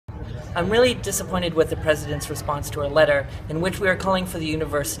I'm really disappointed with the President's response to our letter, in which we are calling for the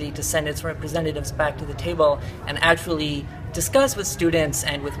university to send its representatives back to the table and actually discuss with students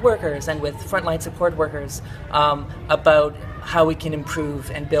and with workers and with frontline support workers about how we can improve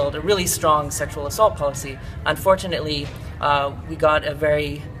and build a really strong sexual assault policy. Unfortunately, we got a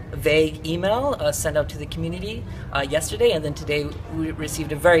very vague email sent out to the community yesterday, and then today we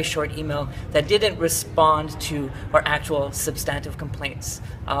received a very short email that didn't respond to our actual substantive complaints.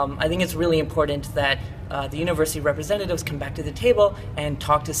 I think it's really important that the university representatives come back to the table and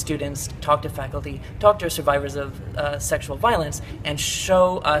talk to students, talk to faculty, talk to survivors of sexual violence, and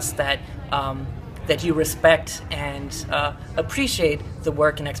show us that that you respect and appreciate the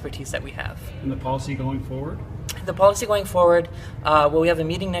work and expertise that we have. And the policy going forward? The policy going forward, well, we have a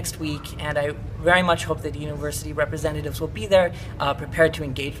meeting next week, and I very much hope that the university representatives will be there, prepared to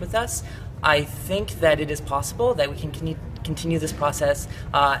engage with us. I think that it is possible that we can continue this process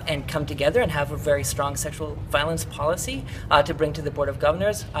and come together and have a very strong sexual violence policy to bring to the Board of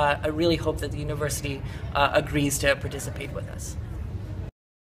Governors. I really hope that the university agrees to participate with us.